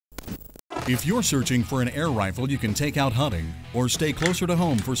If you're searching for an air rifle you can take out hunting, or stay closer to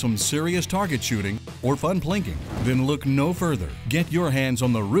home for some serious target shooting or fun plinking, then look no further. Get your hands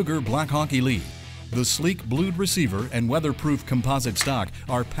on the Ruger Blackhawk Elite. The sleek blued receiver and weatherproof composite stock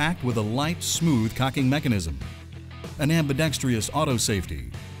are packed with a light, smooth cocking mechanism, an ambidextrous auto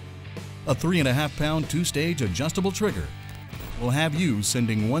safety, a 3.5-pound two-stage adjustable trigger will have you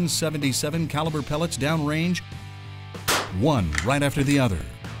sending 177 caliber pellets downrange, one right after the other.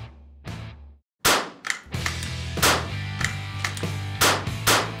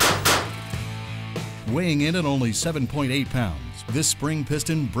 Weighing in at only 7.8 pounds, this spring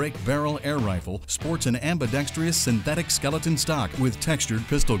piston brake barrel air rifle sports an ambidextrous synthetic skeleton stock with textured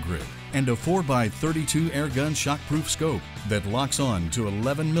pistol grip and a 4x32 airgun shockproof scope that locks on to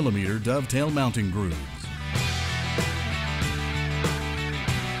 11mm dovetail mounting grooves.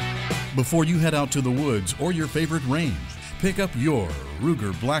 Before you head out to the woods or your favorite range, pick up your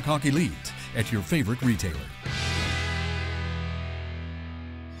Ruger Blackhawk Elite at your favorite retailer.